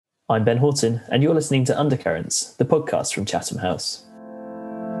I'm Ben Horton, and you're listening to Undercurrents, the podcast from Chatham House.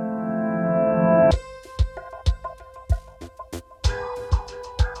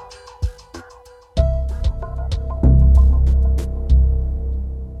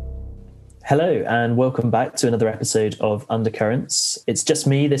 Hello, and welcome back to another episode of Undercurrents. It's just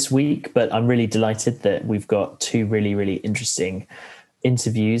me this week, but I'm really delighted that we've got two really interesting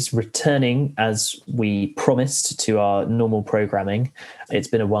interviews returning as we promised to our normal programming. It's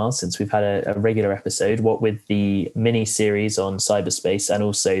been a while since we've had a regular episode, what with the mini series on cyberspace and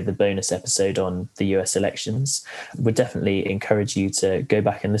also the bonus episode on the US elections. Would definitely encourage you to go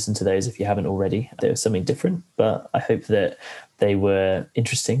back and listen to those if you haven't already. There was something different, but I hope that they were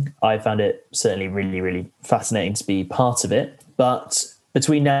interesting. I found it certainly really fascinating to be part of it. But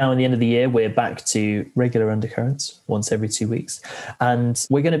between now and the end of the year, we're back to regular Undercurrents once every 2 weeks. And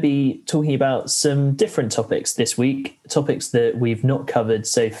we're going to be talking about some different topics this week, topics that we've not covered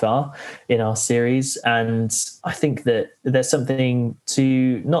so far in our series. And I think that there's something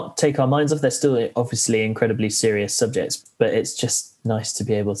to not take our minds off. They're still obviously incredibly serious subjects, but it's just nice to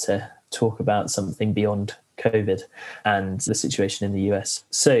be able to talk about something beyond COVID and the situation in the US.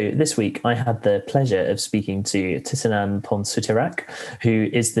 So this week I had the pleasure of speaking to Thitinan Pongsudhirak, who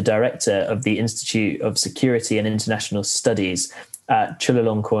is the director of the Institute of Security and International Studies at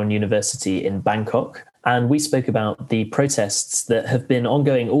Chulalongkorn University in Bangkok. And we spoke about the protests that have been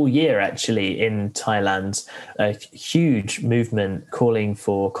ongoing all year, actually, in Thailand, a huge movement calling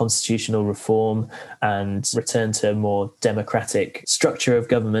for constitutional reform and return to a more democratic structure of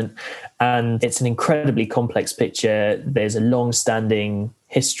government. And it's an incredibly complex picture. There's a long-standing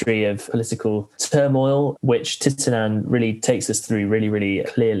history of political turmoil, which Thitinan really takes us through really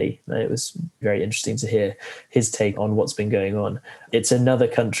clearly. It was very interesting to hear his take on what's been going on. It's another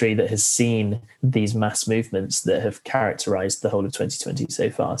country that has seen these mass movements that have characterized the whole of 2020 so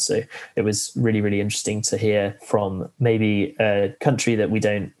far. So it was really interesting to hear from maybe a country that we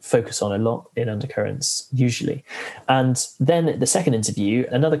don't focus on a lot in Undercurrents usually. And then the second interview,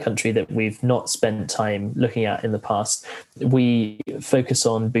 another country that we've not spent time looking at in the past, we focus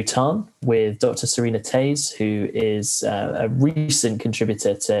on Bhutan with Dr. Serena Tays, who is a recent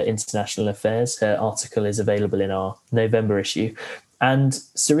contributor to International Affairs. Her article is available in our November issue. And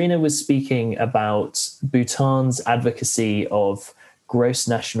Serena was speaking about Bhutan's advocacy of gross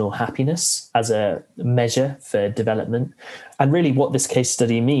national happiness as a measure for development, and really what this case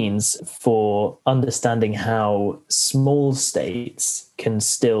study means for understanding how small states can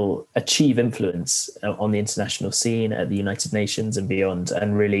still achieve influence on the international scene at the United Nations and beyond,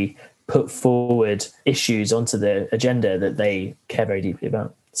 and really put forward issues onto the agenda that they care very deeply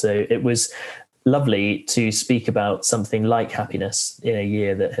about. So it was lovely to speak about something like happiness in a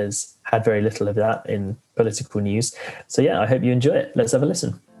year that has had very little of that in political news. So yeah, I hope you enjoy it. Let's have a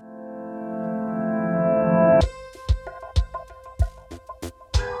listen.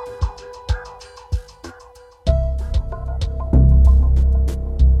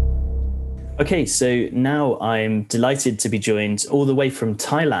 Okay, so now I'm delighted to be joined all the way from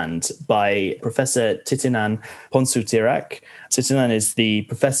Thailand by Professor Thitinan Pongsudhirak. Thitinan is the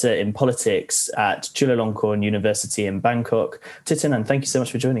professor in politics at Chulalongkorn University in Bangkok. Thitinan, thank you so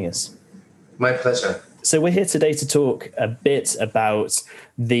much for joining us. My pleasure. So we're here today to talk a bit about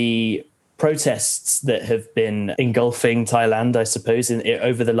the protests that have been engulfing Thailand, I suppose,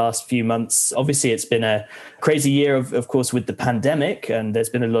 over the last few months. Obviously, it's been a crazy year, of course, with the pandemic, and there's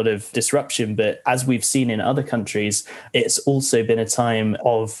been a lot of disruption. But as we've seen in other countries, it's also been a time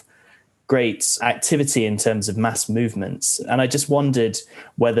of great activity in terms of mass movements. And I just wondered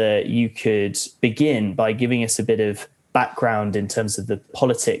whether you could begin by giving us a bit of background in terms of the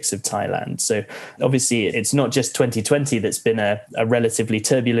politics of Thailand. So obviously it's not just 2020 that's been a relatively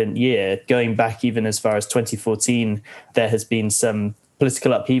turbulent year. Going back even as far as 2014, there has been some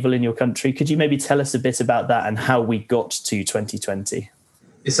political upheaval in your country. Could you maybe tell us a bit about that and how we got to 2020?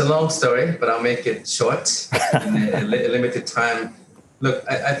 It's a long story, but I'll make it short in a limited time. Look,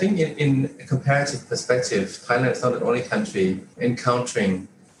 I think in a comparative perspective, Thailand is not the only country encountering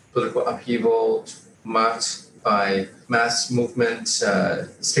political upheaval marked by mass movement,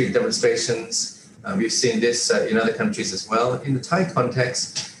 street demonstrations. We've seen this in other countries as well. In the Thai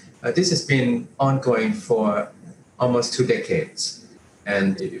context, this has been ongoing for almost 2 decades.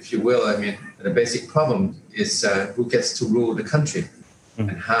 And if you will, I mean, the basic problem is who gets to rule the country and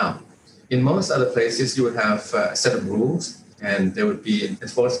how. In most other places, you would have a set of rules, and there would be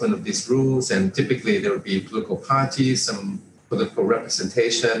enforcement of these rules, and typically there would be political parties, some political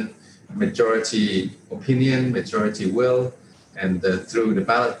representation, majority opinion, majority will, and through the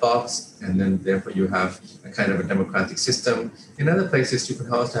ballot box, and then therefore you have a kind of a democratic system. In other places, you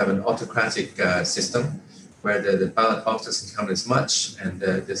can also have an autocratic system where the ballot box doesn't count as much, and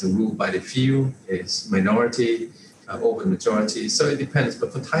there's a rule by the few, it's minority over the majority. So it depends.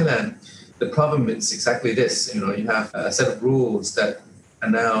 But for Thailand, the problem is exactly this. You have a set of rules that are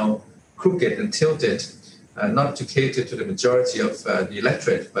now crooked and tilted, not to cater to the majority of the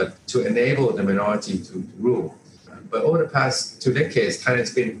electorate, but to enable the minority to rule. But over the past 2 decades,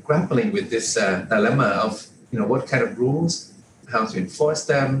 Thailand's been grappling with this dilemma of, what kind of rules, how to enforce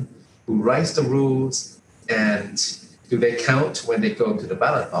them, who writes the rules, and do they count when they go to the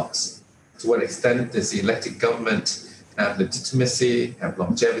ballot box? To what extent does the elected government have legitimacy, have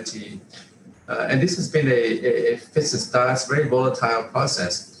longevity? And this has been a fits and starts, very volatile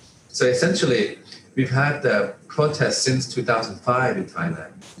process. So essentially, we've had protests since 2005 in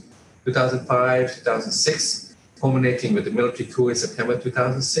Thailand. 2005, 2006, culminating with the military coup in September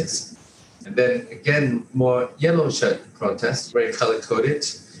 2006. And then again, more yellow shirt protests, very color-coded,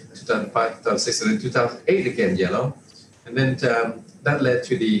 2005, 2006, and then 2008 again yellow. And then that led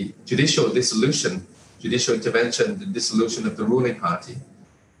to the judicial dissolution, judicial intervention, the dissolution of the ruling party.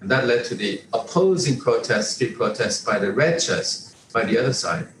 And that led to the opposing protests, street protests by the red shirts, by the other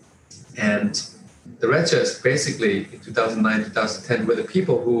side. And the red shirts basically in 2009, 2010 were the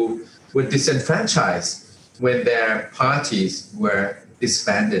people who were disenfranchised when their parties were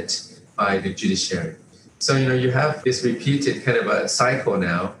disbanded by the judiciary. So, you have this repeated kind of a cycle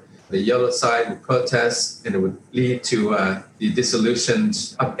now. The yellow side would protest, and it would lead to the dissolution,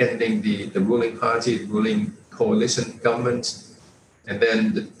 upending the ruling party, the ruling coalition government. And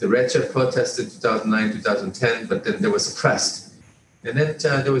then the red shirt protested in 2009, 2010, but then they were suppressed. And then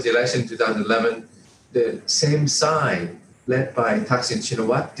there was the election in 2011. The same side, led by Thaksin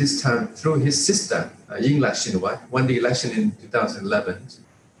Shinawatra, this time through his sister, Yingluck Shinawatra, won the election in 2011,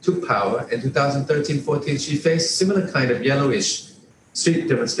 took power. In 2013-14, she faced similar kind of yellowish street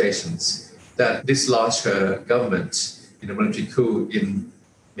demonstrations that dislodged her government in a military coup in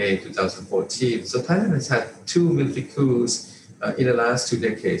May 2014. So Thailand has had 2 military coups in the last 2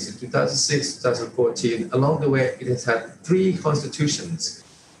 decades. In 2006, 2014, along the way, it has had 3 constitutions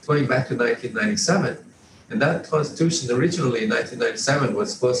going back to 1997. And that constitution originally in 1997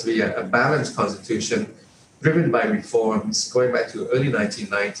 was supposed to be a balanced constitution driven by reforms going back to early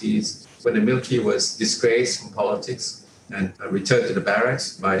 1990s when the military was disgraced from politics and returned to the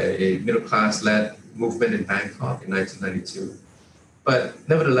barracks by a middle-class-led movement in Bangkok in 1992. But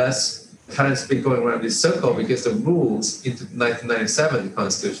nevertheless, Thailand's been going around this circle because the rules into 1997, the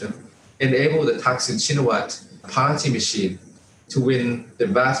constitution, enabled the Thaksin Shinawatra party machine to win the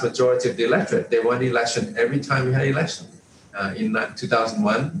vast majority of the electorate. They won the election every time we had an election. In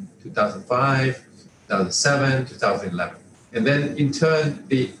 2001, 2005, 2007, 2011. And then in turn,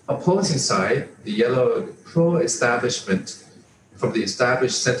 the opposing side, the yellow pro-establishment from the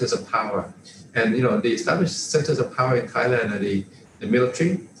established centers of power. And, the established centers of power in Thailand are the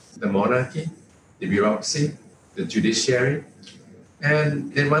military, the monarchy, the bureaucracy, the judiciary,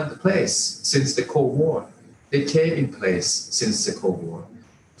 and they run the place since the Cold War. They came in place since the Cold War.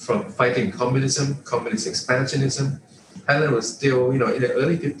 From fighting communism, communist expansionism, Thailand was still, in the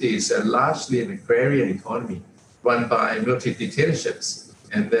early 50s, largely an agrarian economy run by military dictatorships.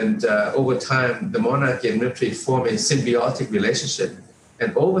 And then over time, the monarchy and military formed a symbiotic relationship.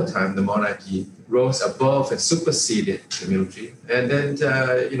 And over time, the monarchy rose above and superseded the military. And then,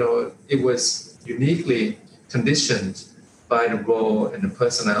 it was uniquely conditioned by the role and the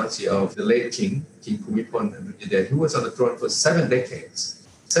personality of the late King Bhumibol Adulyadej, who was on the throne for 7 decades.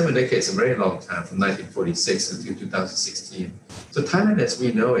 7 decades is a very long time, from 1946 until 2016. So Thailand, as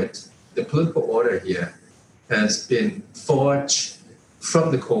we know it, the political order here has been forged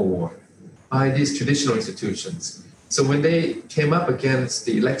from the Cold War by these traditional institutions. So when they came up against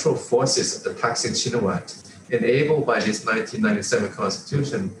the electoral forces of the Thaksin Shinawatra, enabled by this 1997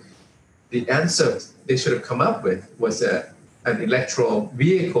 constitution, the answer they should have come up with was an electoral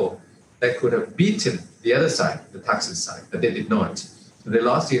vehicle that could have beaten the other side, the Thaksin side, but they did not. So they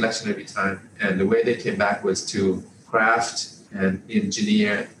lost the election every time, and the way they came back was to craft and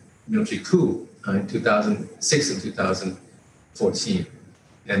engineer military coup in 2006 and 2014.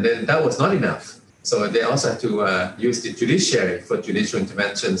 And then that was not enough. So they also had to use the judiciary for judicial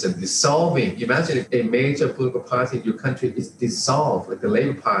interventions and dissolving. Imagine if a major political party in your country is dissolved, like the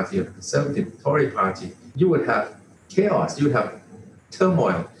Labour Party or the Conservative Tory Party. You would have chaos, you would have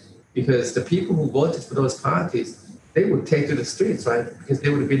turmoil, because the people who voted for those parties, they would take to the streets, right? Because they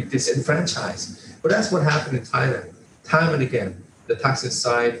would have been disenfranchised. But that's what happened in Thailand. Time and again, the Thaksin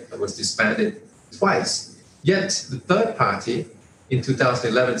side was disbanded twice. Yet the third party in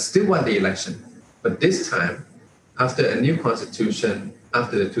 2011 still won the election. But this time, after a new constitution,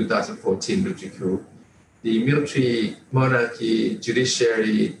 after the 2014 military coup, the military, monarchy,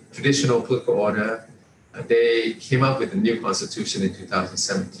 judiciary, traditional political order, they came up with a new constitution in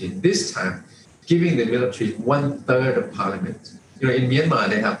 2017. This time, giving the military 1/3 of parliament. In Myanmar,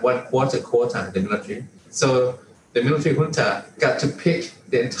 they have 1/4 quota in the military. So the military junta got to pick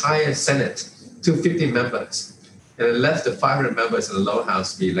the entire Senate, 250 members, and left the 500 members in the lower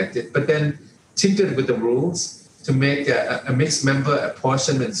house to be elected, but then tinkered with the rules to make a mixed member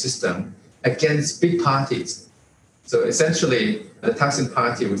apportionment system against big parties. So essentially, the Thaksin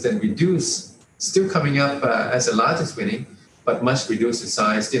party was then reduced, still coming up as the largest winning, but much reduced in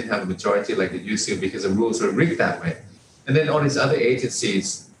size, didn't have a majority like it used to because the rules were rigged that way. And then all these other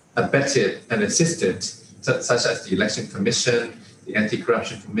agencies abetted and assisted, such as the Election Commission, the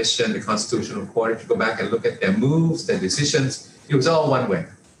Anti-Corruption Commission, the Constitutional Court. If you go back and look at their moves, their decisions, it was all one way.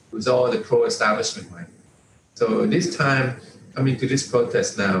 It was all the pro-establishment way. So this time, coming to this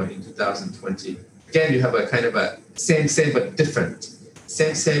protest now in 2020, again, you have a kind of a same but different.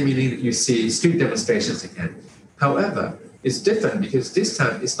 Same meaning that you see street demonstrations again. However, it's different because this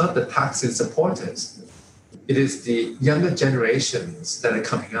time it's not the Thaksin supporters. It is the younger generations that are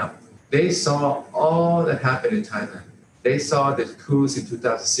coming up. They saw all that happened in Thailand. They saw the coups in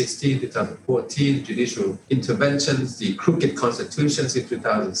 2016, 2014, judicial interventions, the crooked constitutions in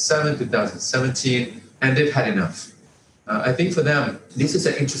 2007, 2017, and they've had enough. I think for them, this is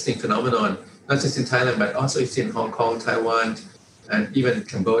an interesting phenomenon, not just in Thailand, but also it's in Hong Kong, Taiwan, and even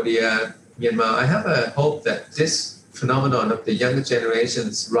Cambodia, Myanmar. I have a hope that this phenomenon of the younger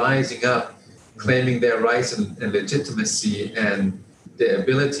generations rising up, claiming their rights and legitimacy and the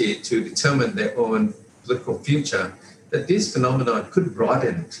ability to determine their own political future, that this phenomenon could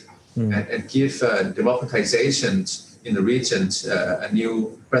broaden and give democratization in the region a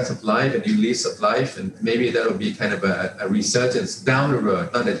new breath of life, a new lease of life, and maybe that will be kind of a resurgence down the road,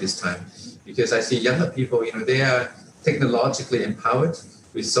 not at this time. Because I see younger people, they are technologically empowered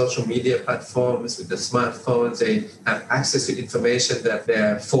with social media platforms, with the smartphones. They have access to information that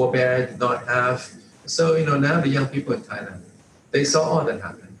their forebear did not have. So, now the young people in Thailand, they saw all that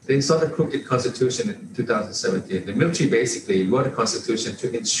happen. They saw the crooked constitution in 2017. The military basically wrote a constitution to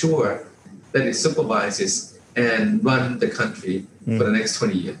ensure that it supervises and run the country for the next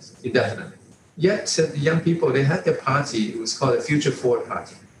 20 years, indefinitely. Yet the young people, they had their party. It was called the Future Forward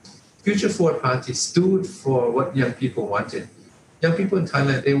Party. Future Forward Party stood for what young people wanted. Young people in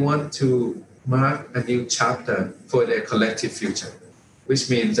Thailand, they want to mark a new chapter for their collective future, which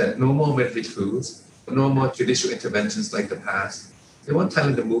means that no more military coups, no more judicial interventions like the past. They want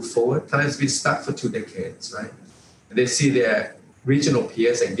Thailand to move forward. Thailand's been stuck for 2 decades, right? And they see their regional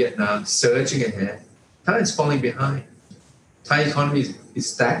peers like Vietnam surging ahead. Thailand's falling behind. Thai economy is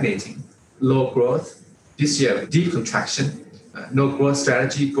stagnating, low growth. This year, deep contraction, no growth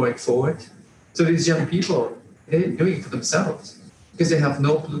strategy going forward. So these young people, they're doing it for themselves because they have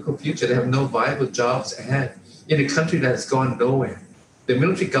no political future. They have no viable jobs ahead in a country that has gone nowhere. The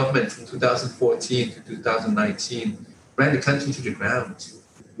military government from 2014 to 2019 ran the country to the ground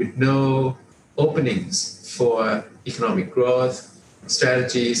with no openings for economic growth,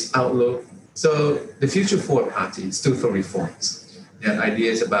 strategies, outlook. So the Future Forward Party stood for reforms. They had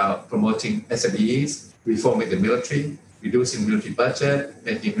ideas about promoting SMEs, reforming the military, reducing military budget,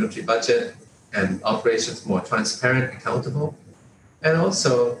 making military budget and operations more transparent, accountable, and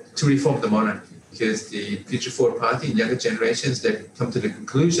also to reform the monarchy. Because the Future Forward Party, younger generations, they've come to the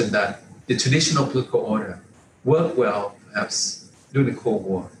conclusion that the traditional political order worked well, perhaps, during the Cold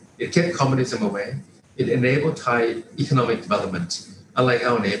War. It kept communism away. It enabled Thai economic development, unlike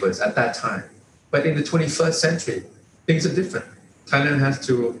our neighbors at that time. But in the 21st century, things are different. Thailand has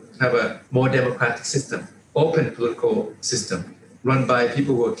to have a more democratic system, open political system, run by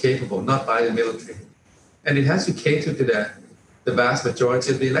people who are capable, not by the military. And it has to cater to the vast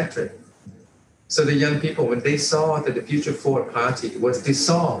majority of the electorate. So the young people, when they saw that the Future Forward Party was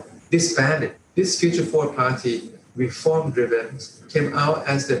dissolved, disbanded, this Future Forward Party, reform-driven, came out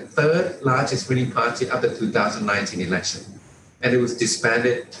as the 3rd largest winning party after the 2019 election. And it was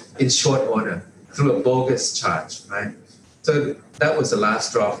disbanded in short order through a bogus charge, right? So that was the last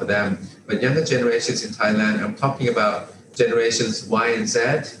straw for them. But younger generations in Thailand, I'm talking about generations Y and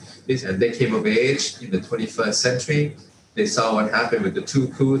Z, they came of age in the 21st century. They saw what happened with the 2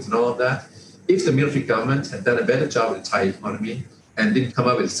 coups and all of that. If the military government had done a better job with the Thai economy and didn't come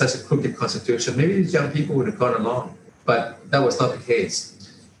up with such a crooked constitution, maybe these young people would have gone along. But that was not the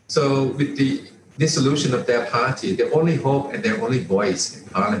case. So with the dissolution of their party, their only hope and their only voice in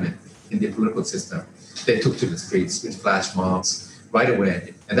parliament, in the political system, they took to the streets with flash mobs right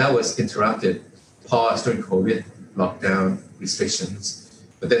away. And that was interrupted, paused during COVID, lockdown, restrictions.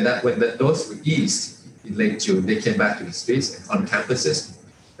 But then those were eased in late June. They came back to the streets on campuses.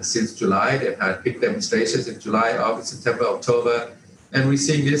 Since July, they've had big demonstrations in July, August, September, October. And we're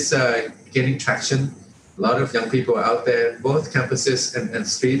seeing this gaining traction. A lot of young people are out there, both campuses and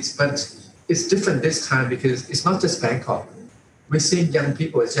streets. But it's different this time because it's not just Bangkok. We're seeing young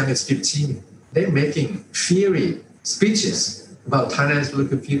people as young as 15. They're making fiery speeches about Thailand's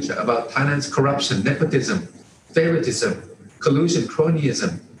political future, about Thailand's corruption, nepotism, favoritism, collusion,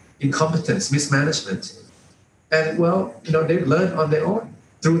 cronyism, incompetence, mismanagement. And they've learned on their own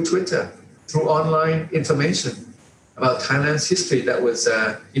through Twitter, through online information about Thailand's history that was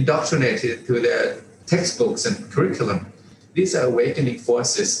indoctrinated through their textbooks and curriculum. These are awakening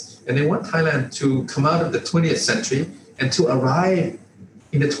forces, and they want Thailand to come out of the 20th century and to arrive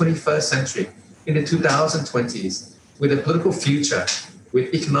in the 21st century, in the 2020s, with a political future,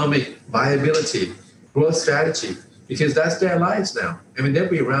 with economic viability, growth strategy, because that's their lives now. I mean, they'll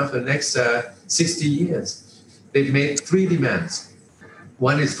be around for the next 60 years. They've made 3 demands.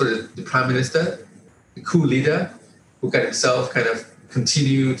 One is for the prime minister, the coup leader, who got himself kind of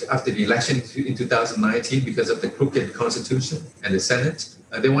continued after the election in 2019 because of the crooked constitution and the Senate.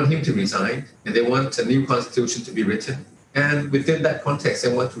 They want him to resign, and they want a new constitution to be written. And within that context,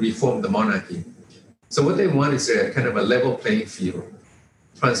 they want to reform the monarchy. So what they want is a kind of a level playing field,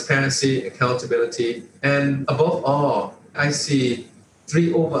 transparency, accountability, and above all, I see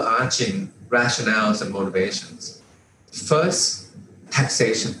 3 overarching rationales and motivations. First,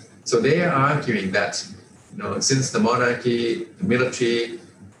 taxation. So they are arguing that, since the monarchy, the military,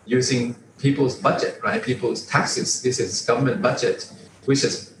 using people's budget, right, people's taxes, this is government budget, which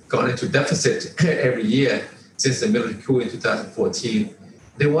has gone into deficit every year since the military coup in 2014,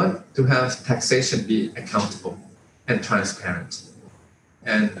 they want to have taxation be accountable and transparent.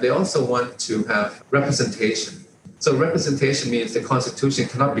 And they also want to have representation. So representation means the constitution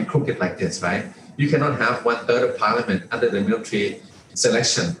cannot be crooked like this, right? You cannot have 1/3 of parliament under the military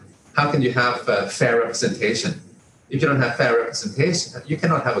selection. How can you have fair representation? If you don't have fair representation, you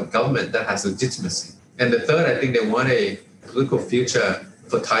cannot have a government that has legitimacy. And the third, I think they want a political future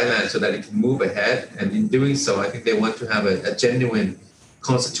for Thailand so that it can move ahead. And in doing so, I think they want to have a genuine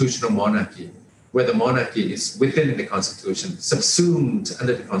constitutional monarchy, where the monarchy is within the constitution, subsumed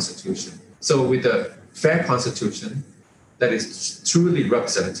under the constitution. So with a fair constitution that is truly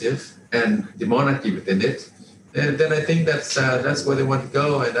representative and the monarchy within it, then I think that's where they want to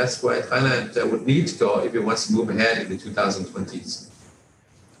go, and that's where Thailand would need to go if it wants to move ahead in the 2020s.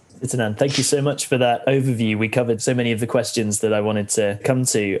 Ferdinand, thank you so much for that overview. We covered so many of the questions that I wanted to come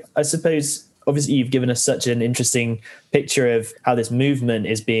to. I suppose, obviously, you've given us such an interesting picture of how this movement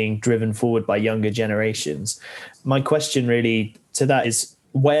is being driven forward by younger generations. My question really to that is,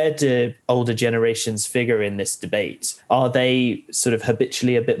 where do older generations figure in this debate? Are they sort of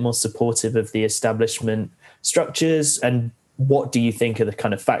habitually a bit more supportive of the establishment structures? And what do you think are the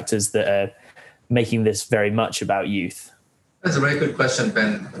kind of factors that are making this very much about youth? That's a very good question,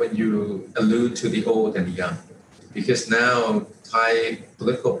 Ben, when you allude to the old and the young. Because now Thai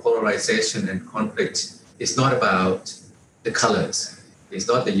political polarization and conflict is not about the colors. It's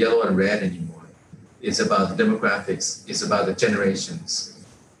not the yellow and red anymore. It's about the demographics. It's about the generations.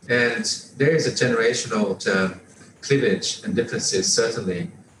 And there is a generational cleavage and differences,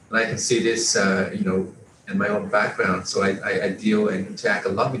 certainly. And I can see this, in my own background. So I deal and interact a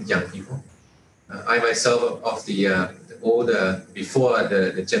lot with young people. I myself of the older, before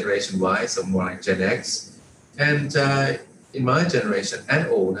the Generation Y, so more like Gen X. And in my generation and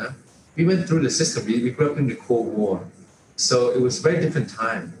older, we went through the system. We grew up in the Cold War. So it was a very different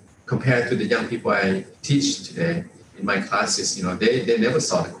time compared to the young people I teach today in my classes. They never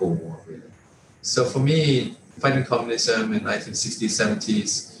saw the Cold War, really. So for me, fighting communism in 1960s,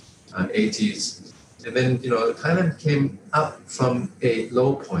 70s, 80s, and then, Thailand came up from a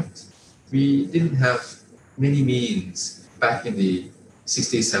low point. We didn't have many means back in the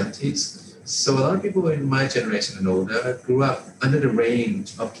 60s, 70s. So a lot of people in my generation and older grew up under the reign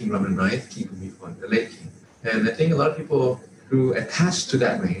of King Raman IX, King Bhumibol, the late king. And I think a lot of people grew attached to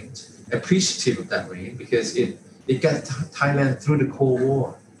that reign, appreciative of that reign, because it got Thailand through the Cold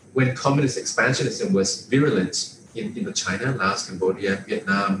War, when communist expansionism was virulent in China, Laos, Cambodia,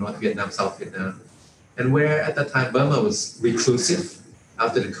 Vietnam, North Vietnam, South Vietnam, and where at that time Burma was reclusive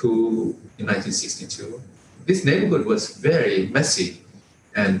after the coup in 1962. This neighborhood was very messy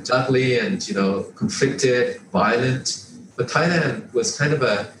and ugly and, conflicted, violent. But Thailand was kind of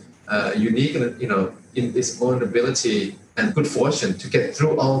a unique, in its own ability and good fortune to get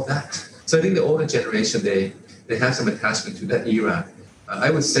through all of that. So I think the older generation, they have some attachment to that era. I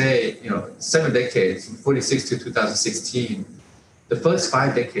would say, 7 decades, from 46 to 2016, the first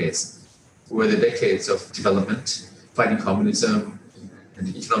 5 decades were the decades of development, fighting communism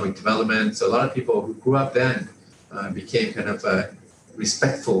and economic development. So a lot of people who grew up then became kind of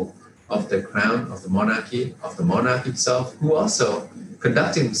respectful of the crown, of the monarchy himself, who also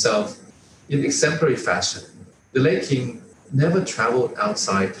conducted himself in exemplary fashion. The late king never traveled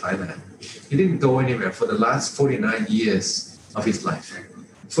outside Thailand. He didn't go anywhere for the last 49 years of his life.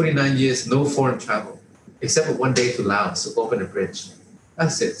 49 years, no foreign travel, except for one day to Laos to open a bridge.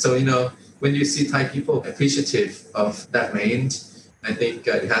 That's it. So, when you see Thai people appreciative of that reign, I think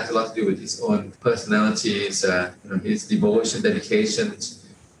it has a lot to do with his own personalities, his devotion, dedication,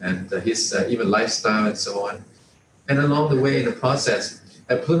 and his even lifestyle and so on. And along the way in the process,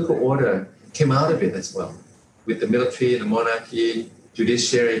 a political order came out of it as well, with the military, the monarchy,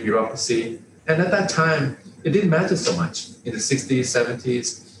 judiciary, bureaucracy. And at that time, it didn't matter so much. In the 60s,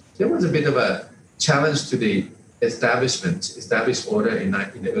 70s, there was a bit of a challenge to the established order in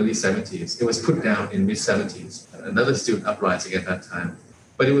the early 70s. It was put down in mid-70s, another student uprising at that time.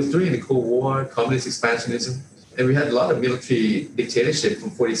 But it was during the Cold War, communist expansionism, and we had a lot of military dictatorship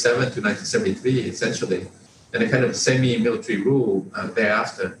from 47 to 1973, essentially, and a kind of semi-military rule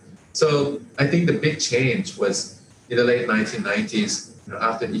thereafter. So I think the big change was in the late 1990s,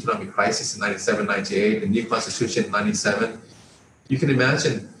 after the economic crisis in 97, 98, the new constitution in 97. You can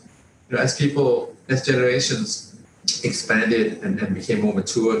imagine, as generations expanded and became more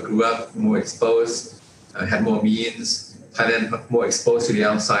mature, grew up, more exposed, had more means, Thailand more exposed to the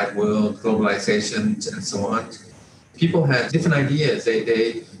outside world, globalization, and so on. People had different ideas.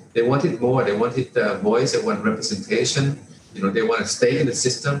 They wanted more. They wanted a voice. They wanted representation. They wanted to stay in the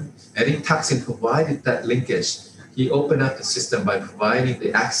system. I think Thaksin provided that linkage. He opened up the system by providing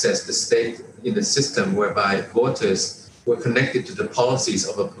the access, the stake in the system whereby voters were connected to the policies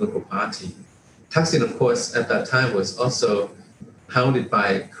of a political party. Thaksin, of course, at that time was also hounded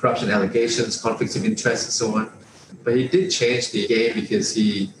by corruption allegations, conflicts of interest, and so on. But he did change the game because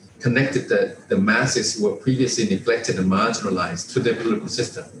he connected the masses who were previously neglected and marginalized to the political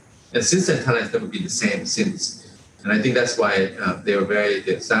system. And since then, Thailand has never been the same since. And I think that's why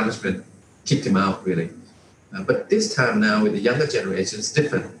the establishment kicked him out, really. But this time now with the younger generation, it's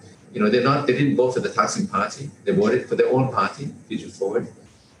different. They didn't vote for the Thaksin party. They voted for their own party, Future Forward.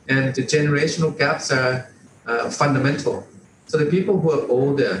 And the generational gaps are fundamental. So the people who are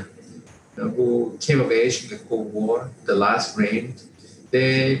older, who came of age in the Cold War, the last reign,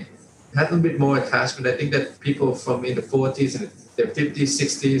 they had a little bit more attachment. I think that people from in the 40s and their 50s,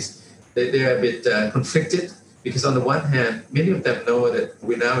 60s, they're a bit conflicted. Because on the one hand, many of them know that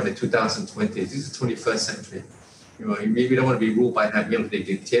we're now in the 2020s. This is the 21st century. We don't want to be ruled by a military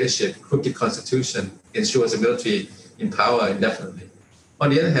dictatorship. Crooked constitution ensures the military in power indefinitely.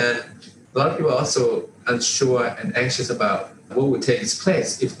 On the other hand, a lot of people are also unsure and anxious about what would take its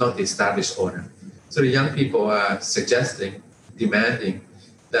place if not the established order. So the young people are suggesting, demanding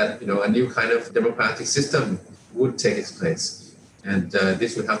that a new kind of democratic system would take its place. And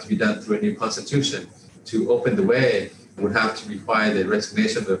this would have to be done through a new constitution. To open the way would have to require the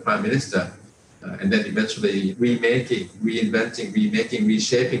resignation of the prime minister and then eventually remaking,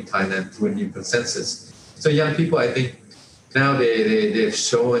 reshaping Thailand through a new consensus. So young people, I think, now they've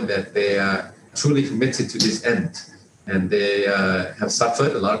shown that they are truly committed to this end. And they have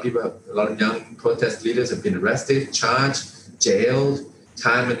suffered. A lot of young protest leaders have been arrested, charged, jailed,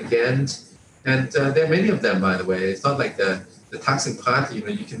 time and again. And there are many of them, by the way. It's not like the Thaksin party,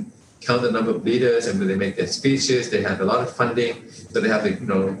 you can count the number of leaders, and when they make their speeches, they have a lot of funding. So they have, it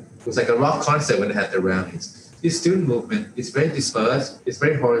was like a rock concert when they had their rallies. This student movement is very dispersed. It's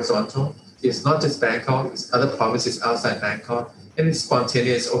very horizontal. It's not just Bangkok. It's other provinces outside Bangkok. And it's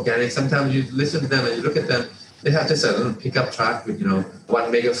spontaneous, organic. Sometimes you listen to them and you look at them, they have just a little pickup truck with,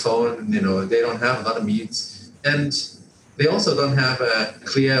 one megaphone. They don't have a lot of means. And they also don't have a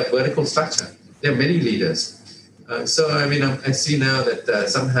clear vertical structure. There are many leaders. I see now that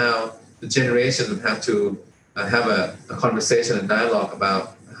somehow the generations would have to have a conversation and dialogue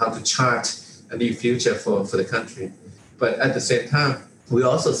about how to chart a new future for the country. But at the same time, we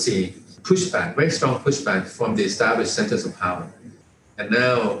also see pushback, very strong pushback from the established centers of power. And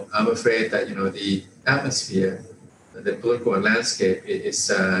now I'm afraid that, the atmosphere, the political landscape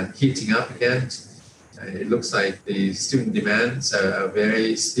is heating up again. It looks like the student demands are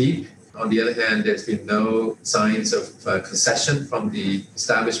very steep. On the other hand, there's been no signs of concession from the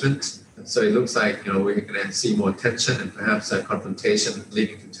establishment. So it looks like, we're going to see more tension and perhaps a confrontation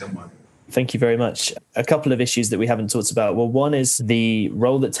leading to turmoil. Thank you very much. A couple of issues that we haven't talked about. Well, one is the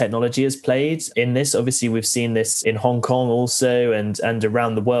role that technology has played in this. Obviously, we've seen this in Hong Kong also and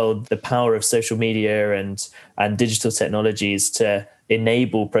around the world, the power of social media and digital technologies to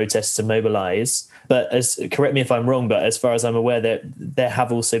enable protests to mobilize. But correct me if I'm wrong, but as far as I'm aware, there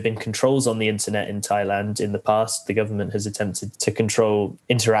have also been controls on the internet in Thailand in the past. The government has attempted to control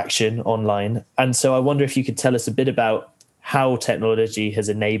interaction online. And so I wonder if you could tell us a bit about how technology has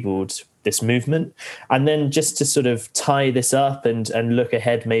enabled this movement. And then just to sort of tie this up and look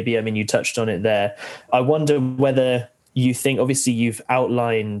ahead, maybe, I mean, you touched on it there. I wonder whether you think, obviously, you've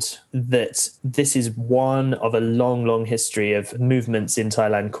outlined that this is one of a long, long history of movements in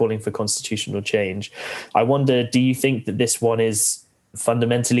Thailand calling for constitutional change. I wonder, do you think that this one is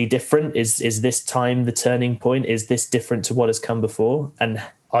fundamentally different? Is this time the turning point? Is this different to what has come before? And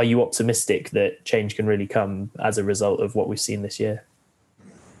are you optimistic that change can really come as a result of what we've seen this year?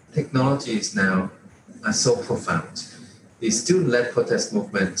 Technologies now are so profound. The student-led protest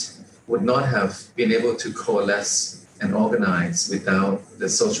movement would not have been able to coalesce and organize without the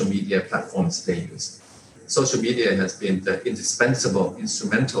social media platforms they use. Social media has been the indispensable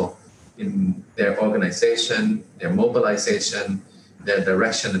instrumental in their organization, their mobilization, their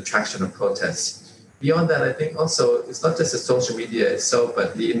direction and traction of protests. Beyond that, I think also it's not just the social media itself,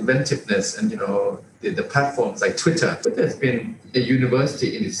 but the inventiveness and the platforms like Twitter. Twitter has been a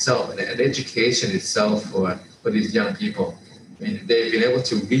university in itself and an education itself for these young people. I mean, they've been able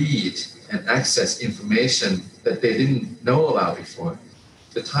to read and access information that they didn't know about before.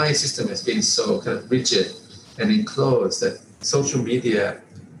 The Thai system has been so kind of rigid and enclosed that social media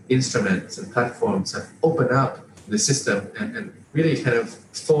instruments and platforms have opened up the system and really kind of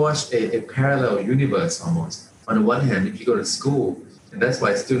forged a parallel universe almost. On the one hand, if you go to school, and that's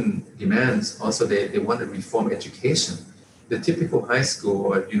why student demands also they want to reform education. The typical high school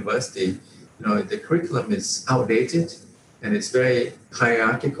or university, the curriculum is outdated and it's very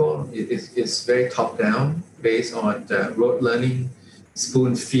hierarchical. It's very top-down, based on rote learning,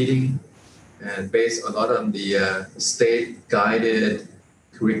 spoon feeding, and based a lot on the state-guided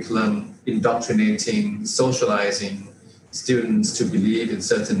curriculum, indoctrinating, socializing students to believe in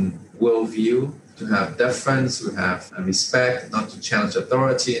certain worldview, to have deference, to have respect, not to challenge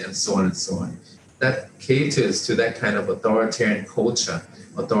authority, and so on and so on. That caters to that kind of authoritarian culture,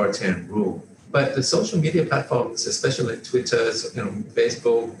 authoritarian rule. But the social media platforms, especially like Twitter,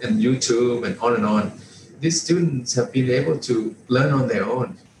 Facebook, and YouTube, and on, these students have been able to learn on their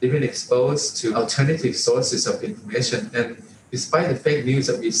own. They've been exposed to alternative sources of information, and despite the fake news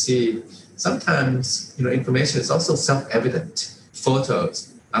that we see, sometimes information is also self-evident.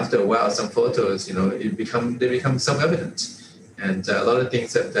 Photos, after a while, some photos, they become self-evident, and a lot of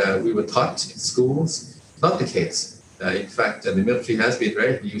things that we were taught in schools, not the case. In fact, the military has been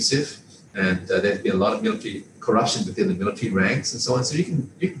very abusive, and there's been a lot of military corruption within the military ranks and so on. So you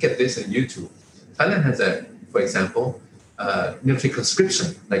can get this on YouTube. Thailand has for example, military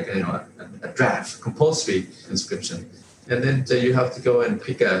conscription, like a draft, compulsory conscription. And then you have to go and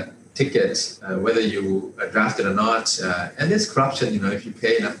pick a ticket, whether you are drafted or not. And there's corruption, if you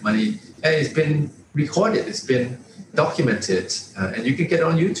pay enough money. And it's been recorded, it's been documented, and you can get it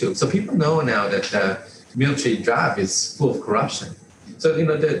on YouTube. So people know now that the military draft is full of corruption. So,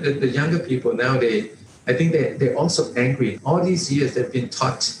 the younger people now, I think they're also angry. All these years they've been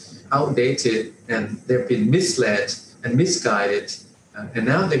taught outdated and they've been misled and misguided. And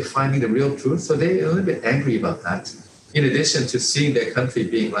now they're finding the real truth. So they're a little bit angry about that, in addition to seeing their country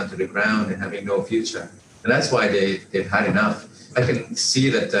being run to the ground and having no future. And that's why they've had enough. I can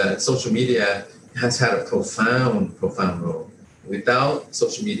see that social media has had a profound role. Without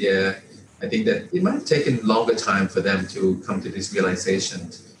social media, I think that it might have taken longer time for them to come to this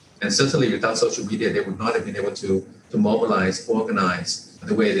realization. And certainly without social media, they would not have been able to mobilize, organize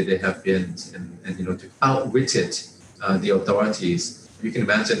the way that they have been and to outwitted the authorities. You can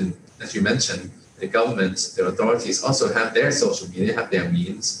imagine, as you mentioned, the governments, the authorities also have their social media, have their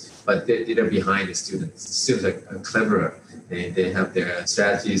means, but they're behind the students. Students are cleverer. They have their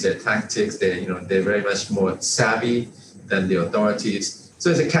strategies, their tactics. They're very much more savvy than the authorities. So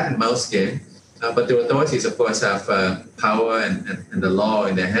it's a cat and mouse game. But the authorities, of course, have power and the law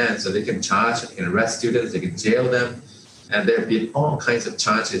in their hands, so they can charge, they can arrest students, they can jail them. And there have been all kinds of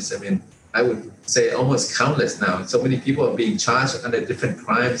charges. I mean, I would say almost countless now. So many people are being charged under different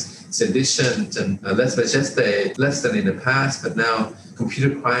crimes, sedition, and let's just say less than in the past, but now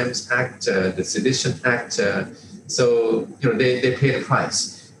Computer Crimes Act, the Sedition Act. So they pay the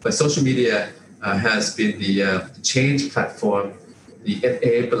price. But social media has been the change platform, the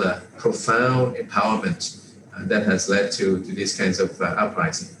enabler, profound empowerment that has led to these kinds of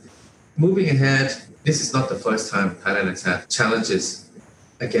uprising. moving ahead, this is not the first time Thailand has had challenges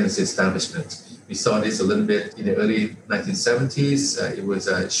against the establishment. We saw this a little bit in the early 1970s. It was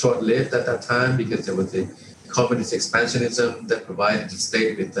short-lived at that time because there was the communist expansionism that provided the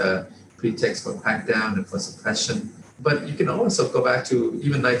state with a pretext for crackdown and for suppression. But you can also go back to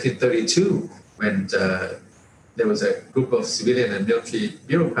even 1932 when there was a group of civilian and military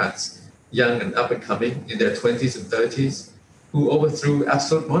bureaucrats, young and up-and-coming in their 20s and 30s, who overthrew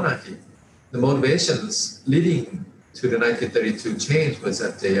absolute monarchy. The motivations leading to the 1932 change was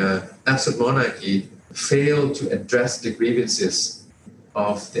that the absolute monarchy failed to address the grievances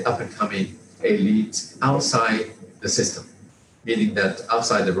of the up-and-coming elite outside the system, meaning that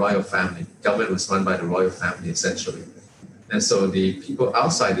outside the royal family, government was run by the royal family essentially. And so the people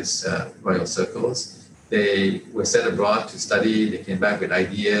outside these royal circles, they were sent abroad to study, they came back with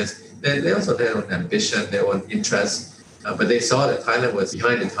ideas. They also had their own ambition, their own interests. But they saw that Thailand was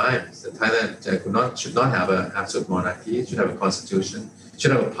behind the times, that Thailand should not have an absolute monarchy, it should have a constitution,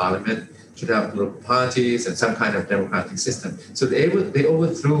 should have a parliament, should have political parties and some kind of democratic system. So they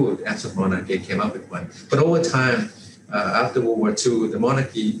overthrew the absolute monarchy and came up with one. But over time, after World War II, the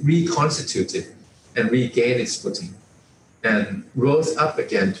monarchy reconstituted and regained its footing and rose up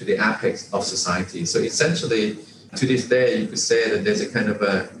again to the apex of society. So essentially, to this day, you could say that there's a kind of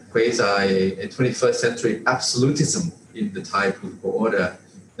a a 21st century absolutism in the Thai political order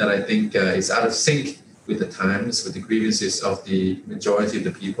that I think is out of sync with the times, with the grievances of the majority of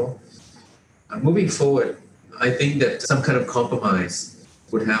the people. Moving forward, I think that some kind of compromise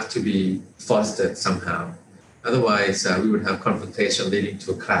would have to be fostered somehow. Otherwise, we would have confrontation leading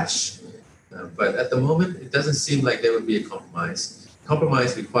to a clash. But at the moment, it doesn't seem like there would be a compromise.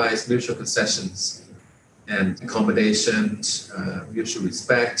 Compromise requires mutual concessions and accommodation, mutual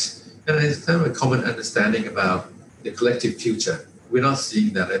respect, and there's kind of a common understanding about the collective future. We're not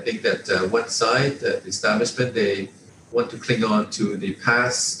seeing that. I think that one side, the establishment, they want to cling on to the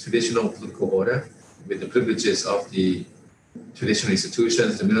past traditional political order with the privileges of the traditional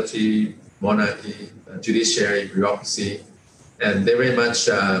institutions, the military, monarchy, judiciary, bureaucracy, and they're very much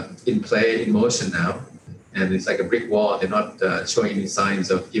in play, in motion now. And it's like a brick wall. They're not showing any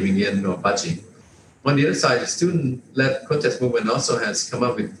signs of giving in or budging. On the other side, the student-led protest movement also has come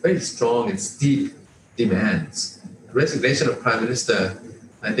up with very strong and steep demands. The resignation of Prime Minister,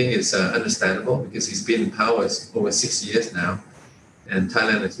 I think, is understandable because he's been in power over 6 years now, and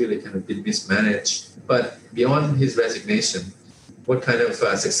Thailand has really kind of been mismanaged. But beyond his resignation, what kind of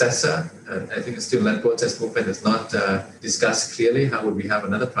successor? I think the student-led protest movement has not discussed clearly how would we have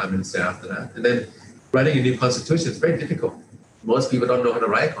another Prime Minister after that. And then writing a new constitution is very difficult. Most people don't know how to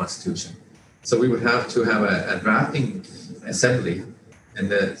write a constitution. So we would have to have a drafting assembly, and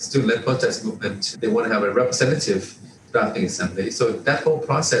the student-led protest movement, they want to have a representative drafting assembly. So that whole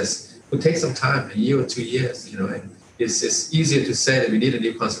process would take some time, a year or 2 years. And it's easier to say that we need a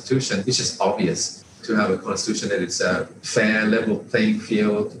new constitution. It's just obvious to have a constitution that is a fair, level playing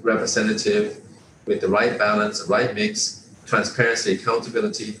field, representative, with the right balance, the right mix, transparency,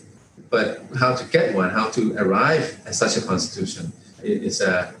 accountability. But how to get one, how to arrive at such a constitution is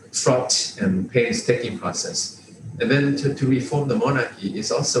a fraught and painstaking process. And then to reform the monarchy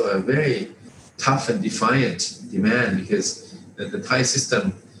is also a very tough and defiant demand because the Thai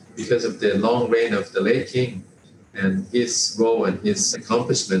system, because of the long reign of the late king and his role and his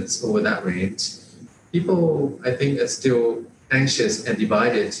accomplishments over that reign, people, I think, are still anxious and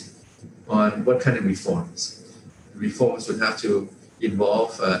divided on what kind of reforms. Reforms would have to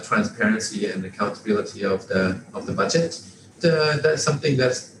involve transparency and accountability of the budget. That's something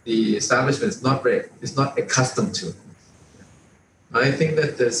that the establishment is not accustomed to. I think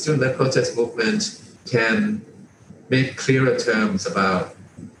that the student-led protest movement can make clearer terms about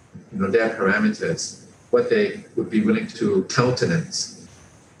their parameters, what they would be willing to countenance.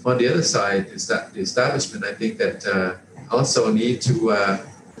 On the other side is that the establishment, I think that also need to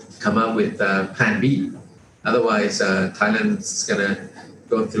come up with plan B. Otherwise, Thailand is going to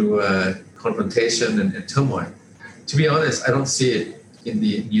go through confrontation and turmoil. To be honest, I don't see it in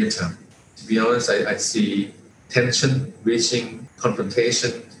the near term. To be honest, I see tension reaching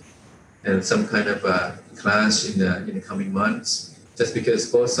confrontation and some kind of clash in the coming months, just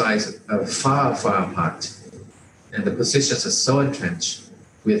because both sides are far, far apart. And the positions are so entrenched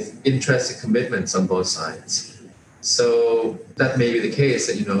with interests and commitments on both sides. So that may be the case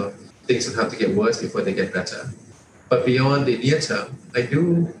that, things would have to get worse before they get better. But beyond the near term, I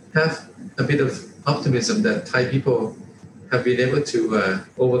do have a bit of optimism that Thai people have been able to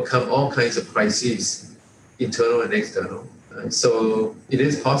overcome all kinds of crises, internal and external. So it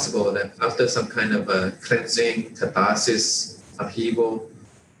is possible that after some kind of cleansing, catharsis, upheaval,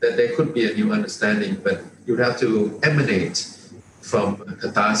 that there could be a new understanding, but you would have to emanate from a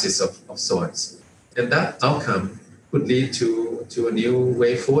catharsis of sorts. And that outcome could lead to a new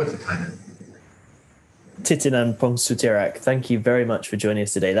way forward for Thailand. Titinan Pongsuterak, thank you very much for joining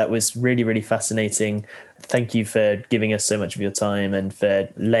us today. That was really, really fascinating. Thank you for giving us so much of your time and for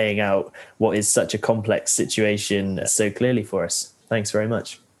laying out what is such a complex situation so clearly for us. Thanks very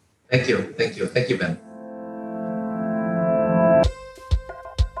much. Thank you. Thank you. Thank you, Ben.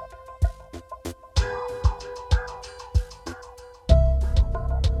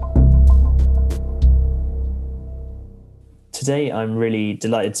 Today, I'm really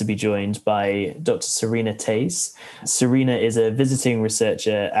delighted to be joined by Dr. Serena Tays. Serena is a visiting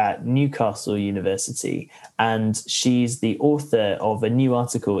researcher at Newcastle University, and she's the author of a new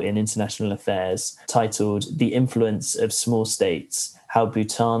article in International Affairs titled The Influence of Small States, How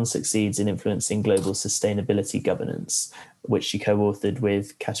Bhutan Succeeds in Influencing Global Sustainability Governance, which she co-authored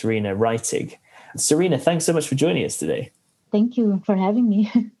with Katarina Reitig. Serena, thanks so much for joining us today. Thank you for having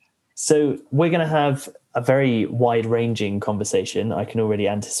me. So we're going to have a very wide-ranging conversation, I can already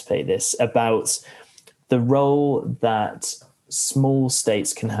anticipate this, about the role that small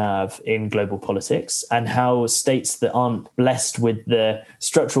states can have in global politics and how states that aren't blessed with the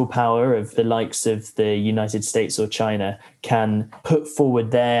structural power of the likes of the United States or China can put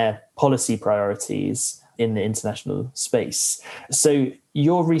forward their policy priorities in the international space. So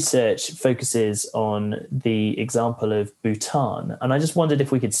your research focuses on the example of Bhutan. And I just wondered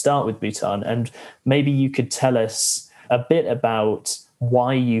if we could start with Bhutan and maybe you could tell us a bit about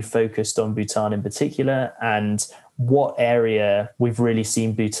why you focused on Bhutan in particular and what area we've really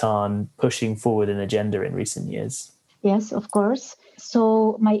seen Bhutan pushing forward an agenda in recent years. Yes, of course.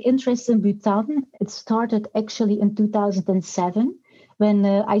 So my interest in Bhutan, it started actually in 2007 when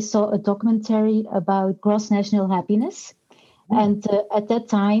I saw a documentary about gross national happiness. And at that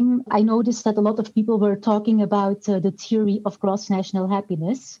time, I noticed that a lot of people were talking about the theory of gross national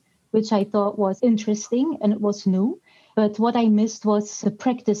happiness, which I thought was interesting and it was new. But what I missed was the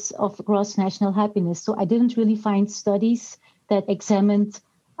practice of gross national happiness. So I didn't really find studies that examined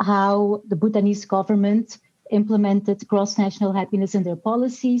how the Bhutanese government implemented gross national happiness in their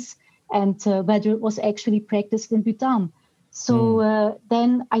policies and whether it was actually practiced in Bhutan. So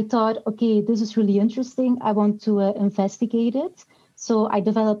then I thought, okay, this is really interesting. I want to investigate it. So I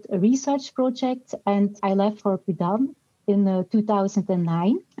developed a research project and I left for Bhutan in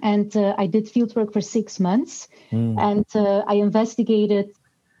 2009. And I did fieldwork for 6 months. And I investigated,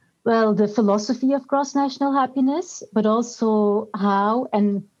 well, the philosophy of gross national happiness, but also how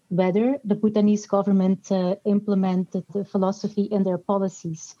and whether the Bhutanese government implemented the philosophy in their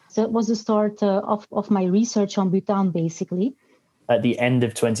policies. So it was the start of my research on Bhutan, basically. At the end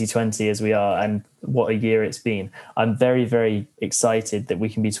of 2020 as we are, and what a year it's been, I'm very, very excited that we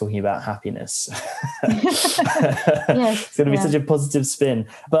can be talking about happiness. Yes, it's going to be such a positive spin.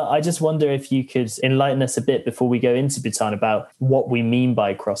 But I just wonder if you could enlighten us a bit before we go into Bhutan about what we mean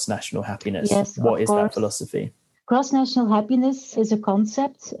by cross-national happiness. Yes, what is that philosophy? Cross-national happiness is a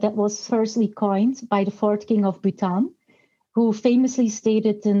concept that was firstly coined by the fourth king of Bhutan, who famously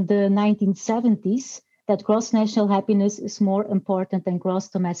stated in the 1970s that gross national happiness is more important than gross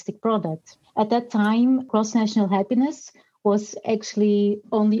domestic product. At that time, gross national happiness was actually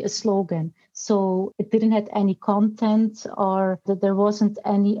only a slogan. So it didn't have any content or that there wasn't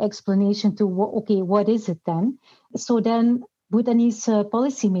any explanation to, what is it then? So then Bhutanese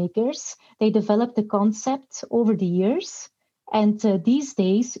policymakers, they developed the concept over the years. And these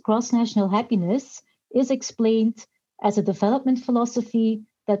days, gross national happiness is explained as a development philosophy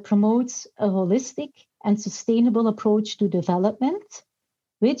that promotes a holistic and sustainable approach to development,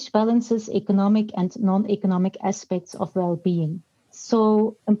 which balances economic and non-economic aspects of well-being.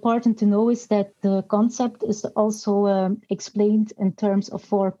 So important to know is that the concept is also explained in terms of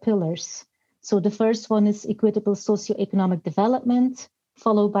 4 pillars. So the first one is equitable socioeconomic development,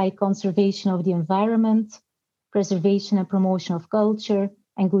 followed by conservation of the environment, preservation and promotion of culture,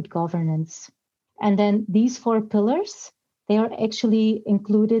 and good governance. And then these 4 pillars, they are actually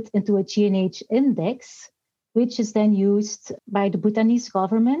included into a G&H index, which is then used by the Bhutanese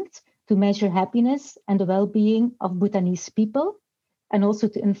government to measure happiness and the well-being of Bhutanese people, and also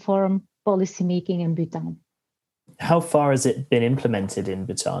to inform policymaking in Bhutan. How far has it been implemented in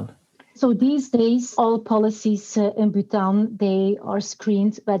Bhutan? So these days, all policies in Bhutan, they are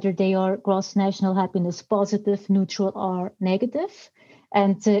screened whether they are gross national happiness positive, neutral, or negative.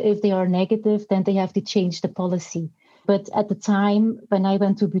 And if they are negative, then they have to change the policy. But at the time when I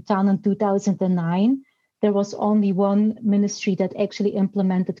went to Bhutan in 2009, there was only one ministry that actually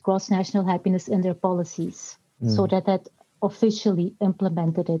implemented gross national happiness in their policies. So that had officially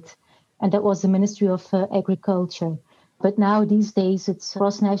implemented it. And that was the Ministry of Agriculture. But now these days, it's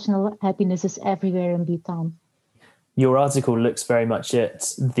cross-national happiness is everywhere in Bhutan. Your article looks very much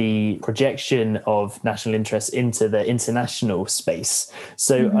at the projection of national interests into the international space.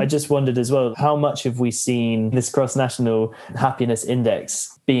 So I just wondered as well, how much have we seen this cross-national happiness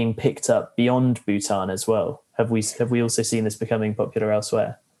index being picked up beyond Bhutan as well? Have we also seen this becoming popular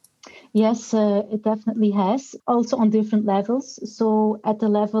elsewhere? Yes, it definitely has, also on different levels. So at the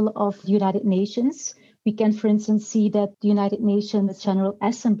level of the United Nations, we can, for instance, see that the United Nations General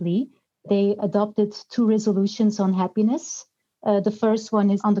Assembly, they adopted 2 resolutions on happiness. The first one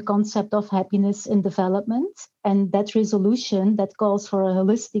is on the concept of happiness in development. And that resolution that calls for a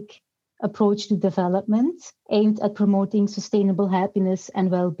holistic approach to development aimed at promoting sustainable happiness and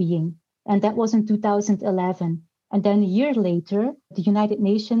well-being. And that was in 2011. And then a year later, the United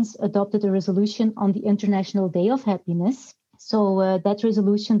Nations adopted a resolution on the International Day of Happiness. So that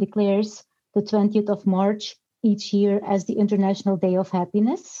resolution declares the 20th of March each year as the International Day of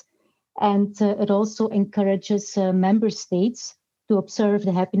Happiness. And it also encourages member states to observe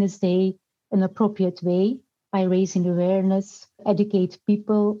the Happiness Day in an appropriate way by raising awareness, educate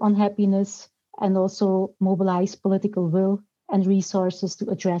people on happiness, and also mobilize political will and resources to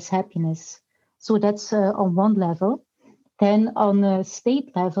address happiness. So that's on one level. Then on a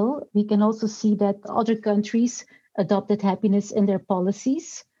state level, we can also see that other countries adopted happiness in their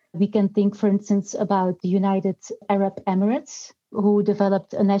policies. We can think, for instance, about the United Arab Emirates, who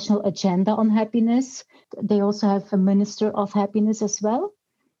developed a national agenda on happiness. They also have a Minister of Happiness as well.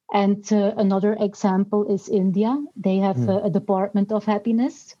 And another example is India. They have a Department of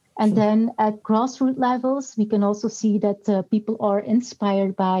Happiness. And then at grassroots levels, we can also see that people are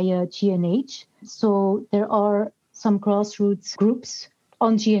inspired by G&H. So there are some grassroots groups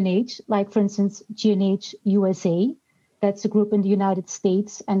on G&H, like, for instance, G&H USA. That's a group in the United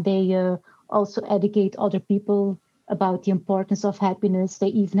States, and they also educate other people about the importance of happiness. They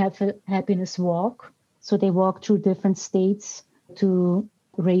even have a happiness walk. So they walk through different states to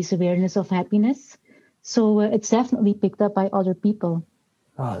raise awareness of happiness. So it's definitely picked up by other people.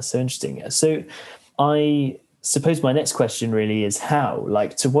 Oh, that's so interesting. So I suppose my next question really is how?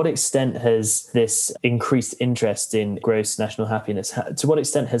 Like, to what extent has this increased interest in gross national happiness, to what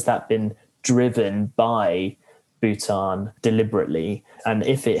extent has that been driven by Bhutan deliberately? And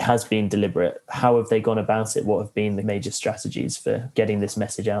if it has been deliberate, how have they gone about it? What have been the major strategies for getting this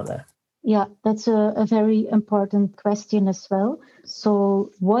message out there? Yeah, that's a very important question as well. So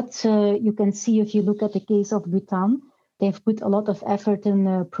what you can see if you look at the case of Bhutan, they've put a lot of effort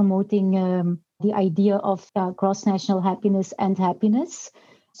in promoting the idea of cross-national happiness and happiness.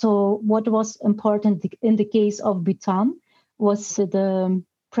 So what was important in the case of Bhutan was the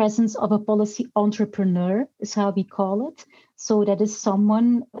presence of a policy entrepreneur, is how we call it. So that is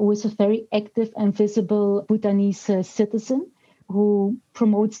someone who is a very active and visible Bhutanese citizen who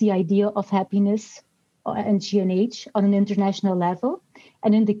promotes the idea of happiness and G&H on an international level.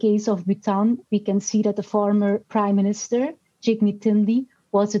 And in the case of Bhutan, we can see that the former Prime Minister, Jigme Thinley,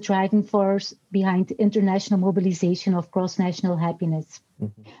 was the driving force behind the international mobilization of cross-national happiness.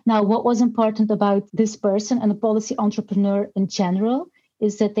 Mm-hmm. Now, what was important about this person and a policy entrepreneur in general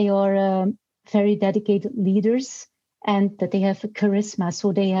is that they are very dedicated leaders and that they have charisma.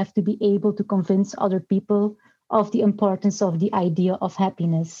 So they have to be able to convince other people of the importance of the idea of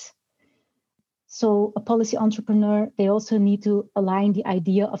happiness. So a policy entrepreneur, they also need to align the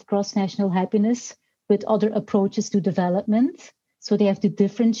idea of cross-national happiness with other approaches to development. So they have to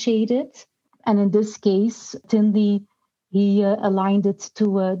differentiate it. And in this case, Thinley, he aligned it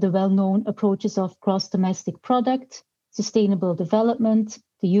to the well-known approaches of cross-domestic product, sustainable development,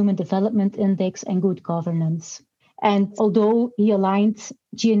 the Human Development Index, and good governance. And although he aligned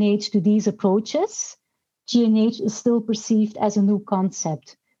G&H to these approaches, G&H is still perceived as a new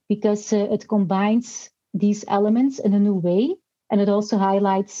concept because it combines these elements in a new way. And it also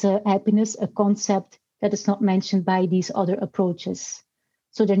highlights happiness, a concept that is not mentioned by these other approaches.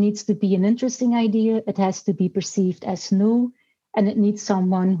 So there needs to be an interesting idea. It has to be perceived as new, and it needs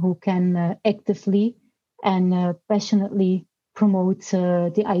someone who can actively and passionately promote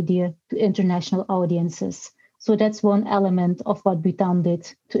the idea to international audiences. So that's one element of what Bhutan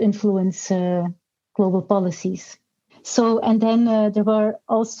did to influence global policies. So, and then there were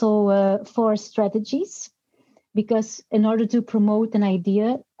also 4 strategies, because in order to promote an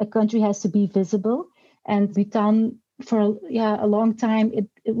idea, a country has to be visible. And Bhutan, for a long time,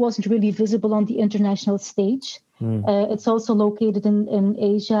 it wasn't really visible on the international stage. It's also located in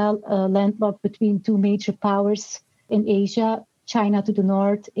Asia, landlocked between 2 major powers in Asia, China to the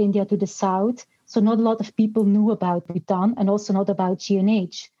north, India to the south. So not a lot of people knew about Bhutan and also not about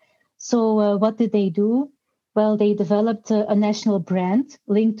GNH. So what did they do? Well, they developed a national brand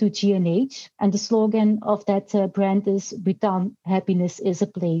linked to GNH. And the slogan of that brand is Bhutan, happiness is a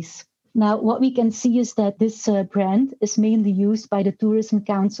place. Now, what we can see is that this brand is mainly used by the Tourism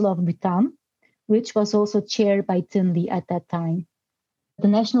Council of Bhutan, which was also chaired by Tinley at that time. The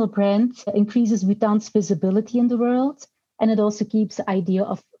national brand increases Bhutan's visibility in the world, and it also keeps the idea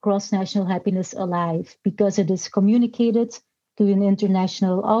of cross-national happiness alive because it is communicated to an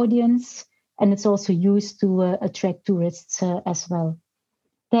international audience, and it's also used to attract tourists as well.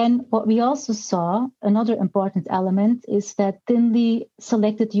 Then what we also saw, another important element, is that Tinley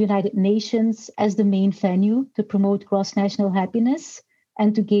selected the United Nations as the main venue to promote cross-national happiness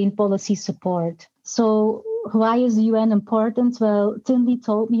and to gain policy support. So why is the UN important? Well, Tinley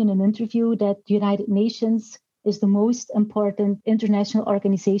told me in an interview that the United Nations is the most important international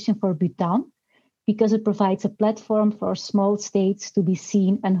organization for Bhutan because it provides a platform for small states to be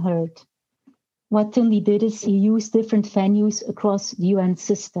seen and heard. What Tinley did is he used different venues across the UN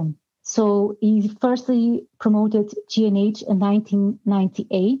system. So he firstly promoted GNH in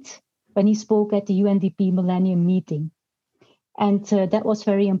 1998 when he spoke at the UNDP Millennium Meeting. And that was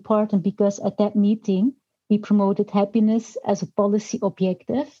very important because at that meeting, he promoted happiness as a policy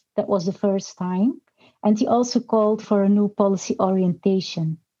objective. That was the first time. And he also called for a new policy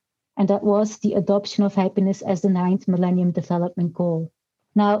orientation. And that was the adoption of happiness as the 9th Millennium Development Goal.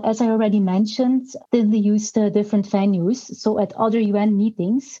 Now, as I already mentioned, Tinley used different venues. So at other UN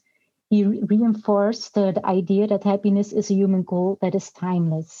meetings, he reinforced the idea that happiness is a human goal that is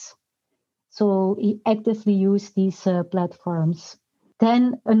timeless. So he actively used these platforms.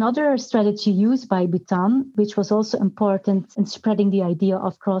 Then another strategy used by Bhutan, which was also important in spreading the idea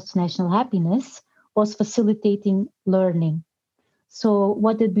of cross-national happiness, was facilitating learning. So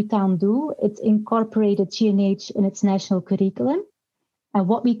what did Bhutan do? It incorporated GNH in its national curriculum. And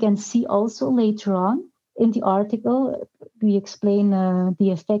what we can see also later on in the article, we explain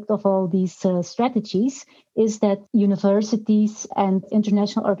the effect of all these strategies, is that universities and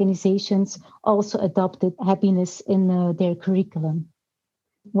international organizations also adopted happiness in their curriculum.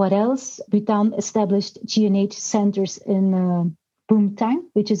 What else? Bhutan established GNH centers in Bumtang,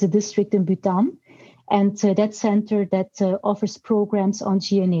 which is a district in Bhutan. And that center that offers programs on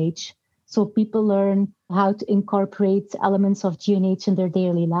GNH. So people learn how to incorporate elements of GNH in their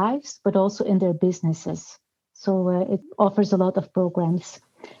daily lives, but also in their businesses. So it offers a lot of programs.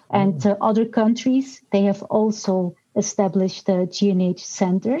 And other countries, they have also established GNH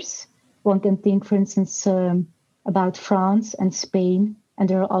centers. One can think, for instance, about France and Spain, and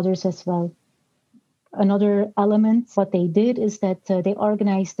there are others as well. Another element, what they did is that they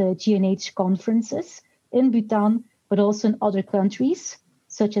organized GNH conferences in Bhutan, but also in other countries,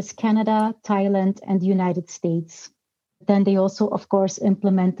 such as Canada, Thailand, and the United States. Then they also, of course,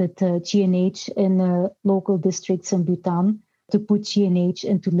 implemented GNH in local districts in Bhutan to put GNH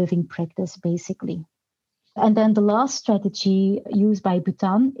into living practice, basically. And then the last strategy used by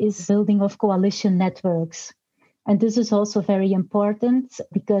Bhutan is building of coalition networks. And this is also very important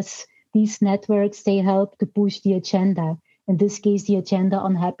because these networks, they help to push the agenda, in this case, the agenda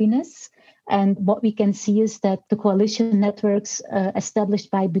on happiness. And what we can see is that the coalition networks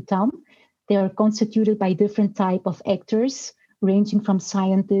established by Bhutan, they are constituted by different type of actors, ranging from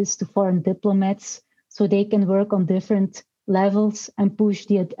scientists to foreign diplomats, so they can work on different levels and push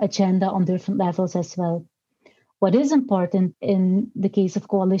the agenda on different levels as well. What is important in the case of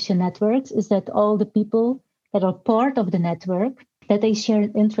coalition networks is that all the people that are part of the network, that they share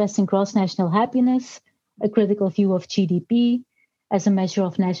an interest in cross-national happiness, a critical view of GDP as a measure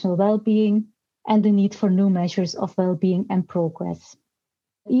of national well-being, and the need for new measures of well-being and progress.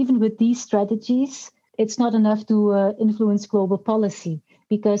 Even with these strategies, it's not enough to influence global policy,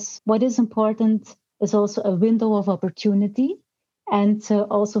 because what is important is also a window of opportunity and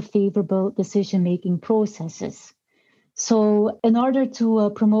also favorable decision-making processes. So in order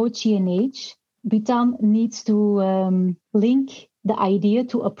to promote GNH, Bhutan needs to link the idea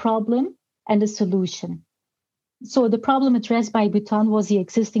to a problem and a solution. So the problem addressed by Bhutan was the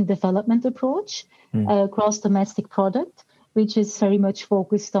existing development approach, gross domestic product, which is very much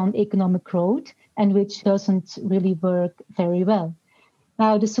focused on economic growth and which doesn't really work very well.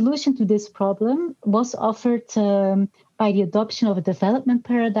 Now, the solution to this problem was offered by the adoption of a development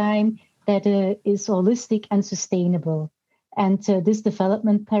paradigm that is holistic and sustainable. And this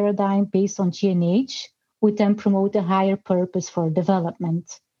development paradigm based on GNH would then promote a higher purpose for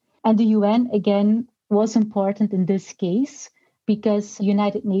development. And the UN, again, was important in this case because the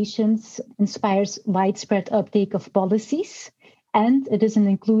United Nations inspires widespread uptake of policies And it is an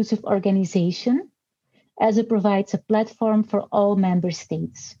inclusive organization as it provides a platform for all member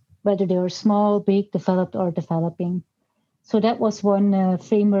states, whether they are small, big, developed, or developing. So that was one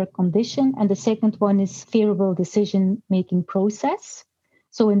framework condition. And the second one is favorable decision-making process.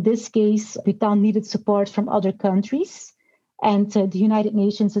 So in this case, Bhutan needed support from other countries. And the United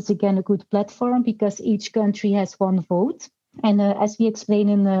Nations is again a good platform because each country has one vote. And as we explain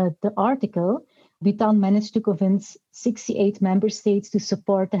in the article, Bhutan managed to convince 68 member states to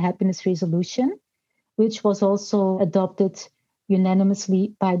support the happiness resolution, which was also adopted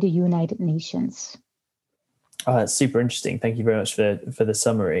unanimously by the United Nations. Oh, that's super interesting. Thank you very much for the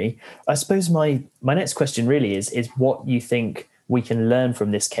summary. I suppose my next question really is what you think we can learn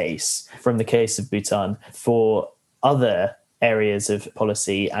from this case, from the case of Bhutan, for other areas of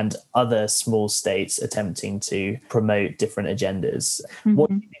policy and other small states attempting to promote different agendas. Mm-hmm. What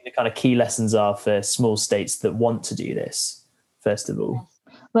do you think the kind of key lessons are for small states that want to do this, first of all?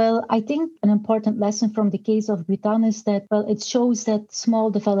 Well, I think an important lesson from the case of Bhutan is that, well, it shows that small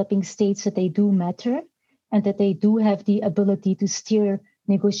developing states, that they do matter and that they do have the ability to steer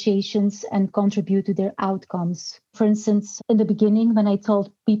negotiations and contribute to their outcomes. For instance, in the beginning, when I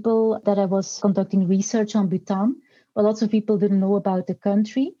told people that I was conducting research on Bhutan, well, lots of people didn't know about the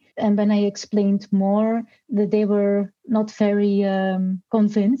country. And when I explained more, that they were not very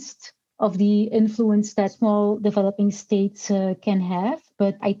convinced of the influence that small developing states can have.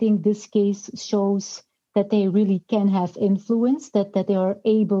 But I think this case shows that they really can have influence, that they are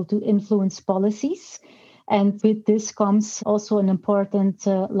able to influence policies. And with this comes also an important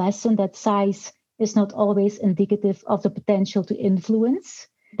lesson that size is not always indicative of the potential to influence.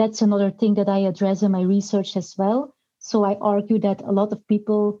 That's another thing that I address in my research as well. So I argue that a lot of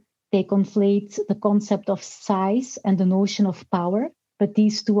people, they conflate the concept of size and the notion of power, but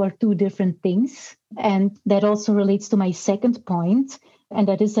these two are two different things. And that also relates to my second point, and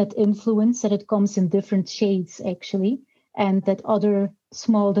that is that influence, that it comes in different shades actually, and that other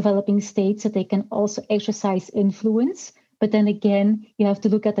small developing states, that they can also exercise influence. But then again, you have to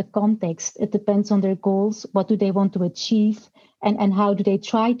look at the context. It depends on their goals. What do they want to achieve? And how do they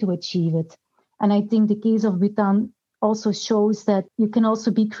try to achieve it? And I think the case of Bhutan also shows that you can also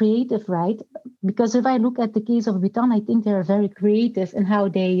be creative, right? Because if I look at the case of Bhutan, I think they're very creative in how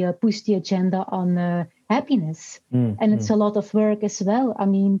they push the agenda on happiness. And it's a lot of work as well. I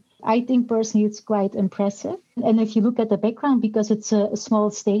mean, I think personally it's quite impressive. And if you look at the background, because it's a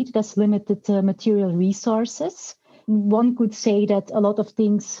small state that's limited material resources, one could say that a lot of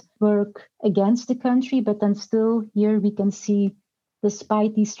things work against the country, but then still here we can see,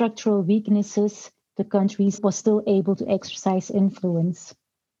 despite these structural weaknesses, the country was still able to exercise influence.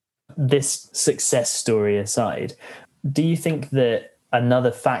 This success story aside, do you think that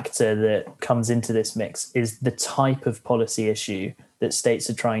another factor that comes into this mix is the type of policy issue that states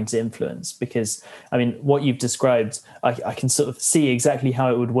are trying to influence? Because, I mean, what you've described, I can sort of see exactly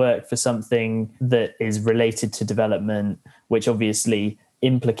how it would work for something that is related to development, which obviously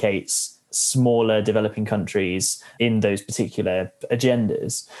implicates smaller developing countries in those particular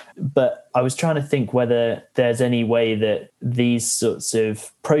agendas. But I was trying to think whether there's any way that these sorts of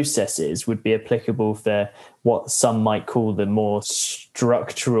processes would be applicable for what some might call the more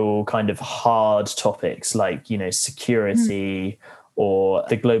structural kind of hard topics like, you know, security or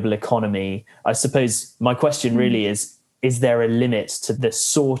the global economy. I suppose my question really is there a limit to the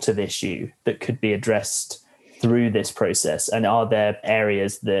sort of issue that could be addressed through this process? And are there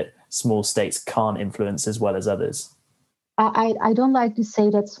areas that small states can't influence as well as others? I don't like to say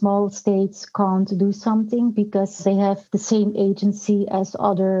that small states can't do something, because they have the same agency as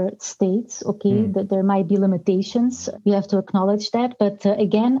other states. Okay, that there might be limitations. We have to acknowledge that. But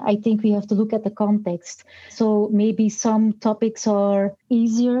again, I think we have to look at the context. So maybe some topics are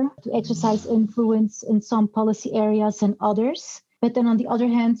easier to exercise influence in some policy areas than others. But then on the other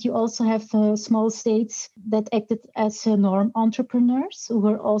hand, you also have small states that acted as norm entrepreneurs who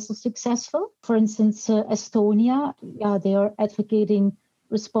were also successful. For instance, Estonia, they are advocating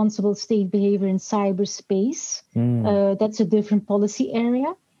responsible state behavior in cyberspace. That's a different policy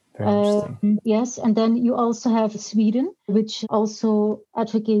area. Yes, and then you also have Sweden, which also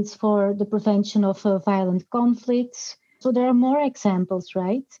advocates for the prevention of violent conflicts. So there are more examples,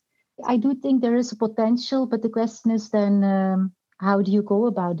 right? I do think there is a potential, but the question is then, how do you go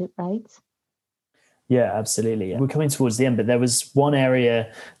about it, right? Yeah, absolutely. We're coming towards the end, but there was one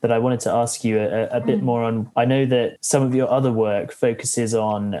area that I wanted to ask you a bit more on. I know that some of your other work focuses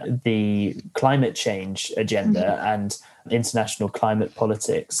on the climate change agenda and international climate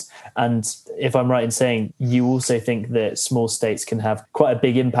politics. And if I'm right in saying, you also think that small states can have quite a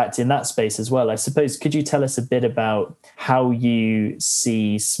big impact in that space as well. I suppose, could you tell us a bit about how you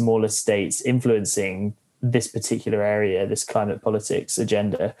see smaller states influencing this particular area, this climate politics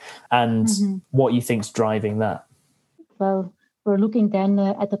agenda, and what you think's driving that? Well, we're looking then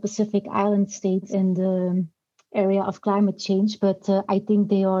at the Pacific Island states in the area of climate change, but I think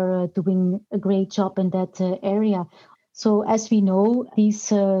they are doing a great job in that area. So as we know,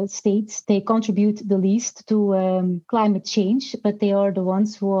 these states, they contribute the least to climate change, but they are the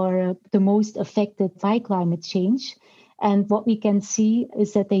ones who are the most affected by climate change. And what we can see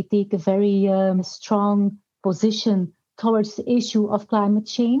is that they take a very strong position towards the issue of climate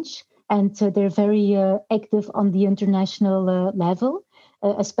change. And they're very active on the international level,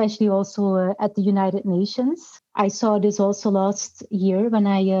 especially also at the United Nations. I saw this also last year when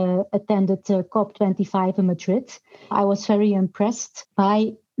I attended COP25 in Madrid. I was very impressed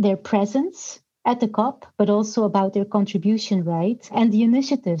by their presence at the COP, but also about their contribution, right? And the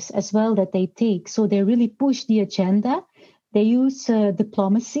initiatives as well that they take. So they really push the agenda. They use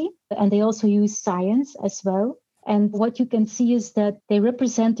diplomacy, and they also use science as well. And what you can see is that they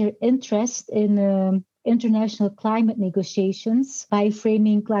represent their interest in international climate negotiations by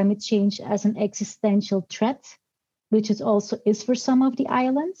framing climate change as an existential threat, which it also is for some of the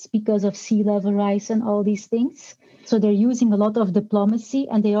islands because of sea level rise and all these things. So they're using a lot of diplomacy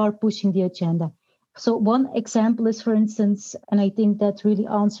and they are pushing the agenda. So one example is, for instance, and I think that really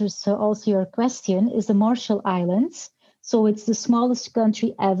answers also your question, is the Marshall Islands. So it's the smallest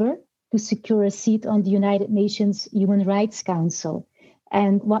country ever to secure a seat on the United Nations Human Rights Council.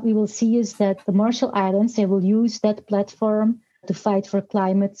 And what we will see is that the Marshall Islands, they will use that platform to fight for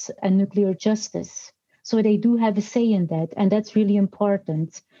climate and nuclear justice. So they do have a say in that, and that's really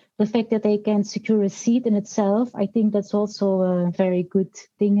important. The fact that they can secure a seat in itself, I think that's also a very good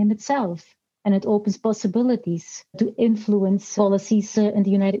thing in itself. And it opens possibilities to influence policies in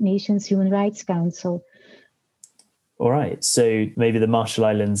the United Nations Human Rights Council. All right. So maybe the Marshall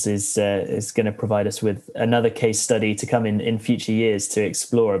Islands is going to provide us with another case study to come in future years to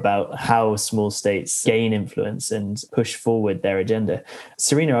explore about how small states gain influence and push forward their agenda.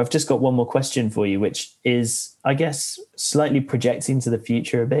 Serena, I've just got one more question for you, which is, I guess, slightly projecting to the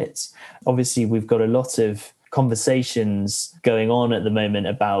future a bit. Obviously, we've got a lot of conversations going on at the moment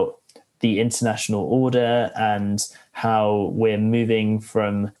about the international order and how we're moving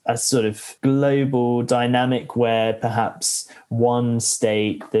from a sort of global dynamic where perhaps one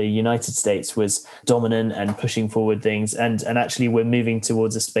state, the United States, was dominant and pushing forward things. And actually we're moving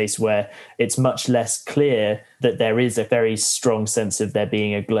towards a space where it's much less clear that there is a very strong sense of there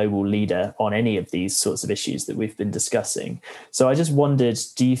being a global leader on any of these sorts of issues that we've been discussing. So I just wondered,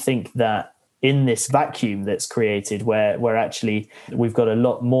 do you think that in this vacuum that's created where actually we've got a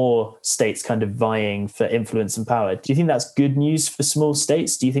lot more states kind of vying for influence and power, do you think that's good news for small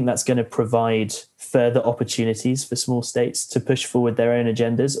states? Do you think that's going to provide further opportunities for small states to push forward their own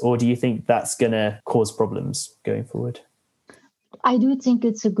agendas? Or do you think that's going to cause problems going forward? I do think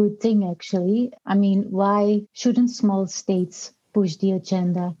it's a good thing, actually. I mean, why shouldn't small states push the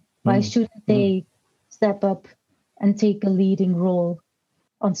agenda? Why shouldn't they step up and take a leading role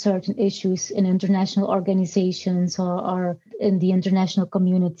on certain issues in international organizations or in the international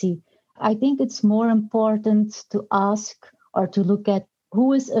community? I think it's more important to ask or to look at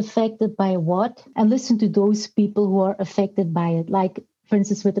who is affected by what and listen to those people who are affected by it. Like, for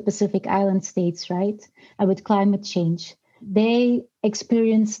instance, with the Pacific Island states, right? And with climate change. They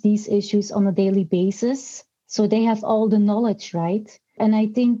experience these issues on a daily basis. So they have all the knowledge, right? And I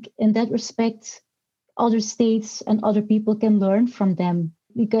think in that respect, other states and other people can learn from them.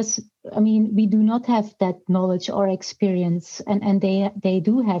 Because, I mean, we do not have that knowledge or experience, and they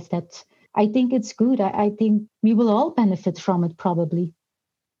do have that. I think it's good. I think we will all benefit from it, probably.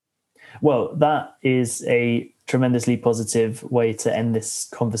 Well, that is a tremendously positive way to end this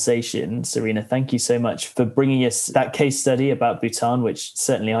conversation. Serena, thank you so much for bringing us that case study about Bhutan, which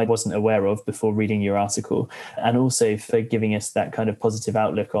certainly I wasn't aware of before reading your article, and also for giving us that kind of positive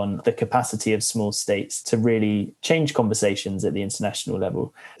outlook on the capacity of small states to really change conversations at the international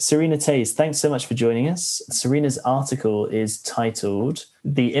level. Serena Tays, thanks so much for joining us. Serena's article is titled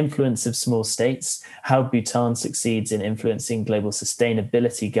 "The Influence of Small States, How Bhutan Succeeds in Influencing Global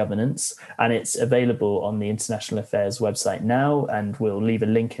Sustainability Governance," and it's available on the International Affairs website now, and we'll leave a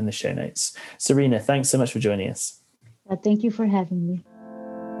link in the show notes. Serena, thanks so much for joining us. Thank you for having me.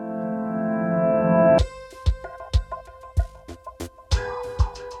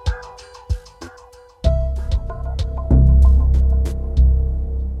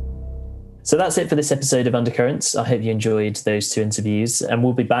 So that's it for this episode of Undercurrents. I hope you enjoyed those two interviews, and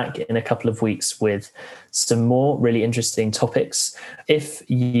we'll be back in a couple of weeks with some more really interesting topics. If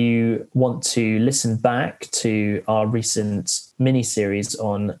you want to listen back to our recent mini-series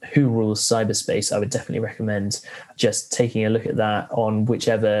on who rules cyberspace, I would definitely recommend just taking a look at that on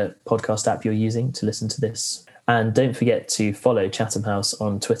whichever podcast app you're using to listen to this. And don't forget to follow Chatham House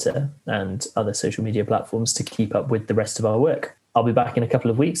on Twitter and other social media platforms to keep up with the rest of our work. I'll be back in a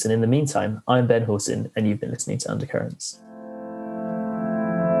couple of weeks, and in the meantime, I'm Ben Hawson, and you've been listening to Undercurrents.